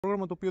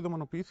πρόγραμμα το οποίο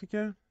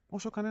δαιμονοποιήθηκε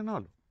όσο κανένα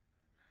άλλο.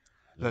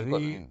 Λογικό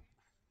Δηλαδή, είναι.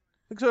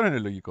 δεν ξέρω αν είναι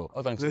λογικό.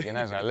 Όταν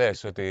ξεκινάς να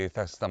λες ότι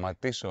θα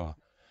σταματήσω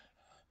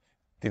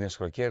την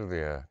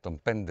εισχροκέρδεια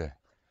των 5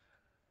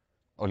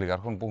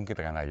 ολιγαρχών που έχουν και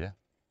τα κανάλια,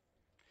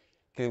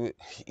 και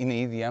είναι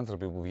οι ίδιοι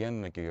άνθρωποι που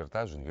βγαίνουν και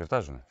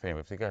γιορτάζουν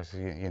θριαμβευτικά στις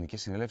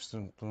γενικές συνελεύσεις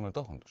των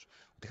μετόχων τους,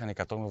 ότι είχαν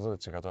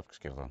 180% αύξηση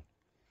κερδών.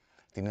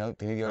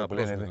 Την ίδια ώρα που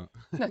λένε.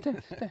 Ναι,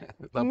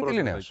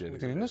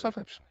 τη Λινέως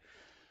αλφέψη.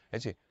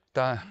 Έτσι.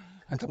 Τα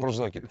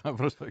προσδόκητα.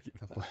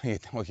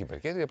 Όχι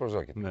υπερκέρδεια,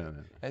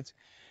 προσδόκητα. Έτσι.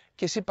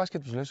 Και εσύ πας και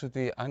τους λες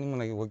ότι αν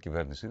ήμουν εγώ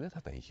κυβέρνηση δεν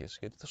θα τα είχες,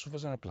 γιατί θα σου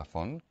βάζα ένα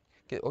πλαφόν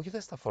και όχι δεν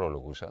θα στα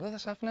φορολογούσα, δεν θα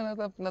σε άφηνε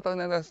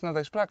να τα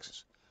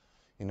εισπράξεις.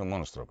 Είναι ο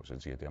μόνος τρόπος,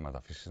 έτσι, γιατί άμα τα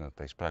αφήσεις να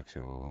τα εισπράξει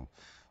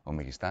ο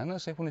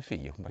Μεγιστάνας, έχουν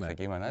φύγει. Έχουν πάει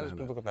και οι μανάδες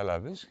που το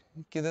καταλάβεις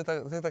και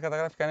δεν τα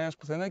καταγράφει κανένας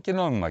πουθενά και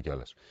νόημα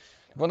κιόλας.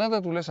 Λοιπόν,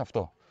 όταν του λες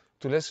αυτό,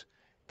 του λες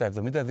τα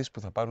 70 δις που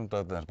θα πάρουν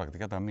τα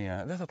αρπακτικά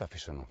ταμεία, δεν θα τα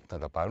αφήσουν να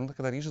τα πάρουν, θα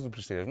καταργήσουν τους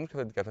πληστηριασμούς και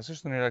θα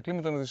αντικαταστήσουν τον Ηρακλή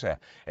με τον Οδυσσέα.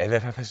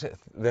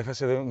 Δεν θα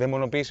σε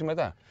δαιμονοποιήσει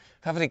μετά.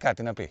 Θα βρει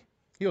κάτι να πει.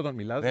 Ή όταν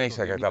μιλάς. Δεν έχεις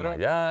αρκετά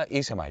μαλλιά,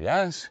 είσαι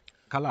μαλλιάς.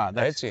 Καλά,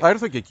 εντάξει. Θα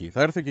έρθω και εκεί.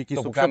 Θα έρθω και εκεί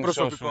στο πιο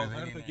προσωπικό.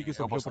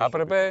 Όπως θα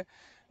έπρεπε.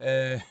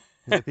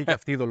 Γιατί και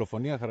αυτή η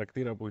δολοφονία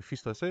χαρακτήρα που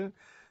υφίστασε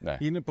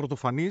είναι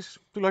πρωτοφανής,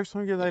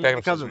 τουλάχιστον για τα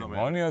ελληνικά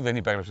δεδομένα. Δεν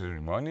υπέγραψε το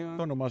μνημόνιο.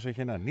 Το όνομά σου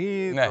έχει ένα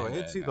νι, το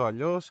έτσι, το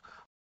αλλιώς.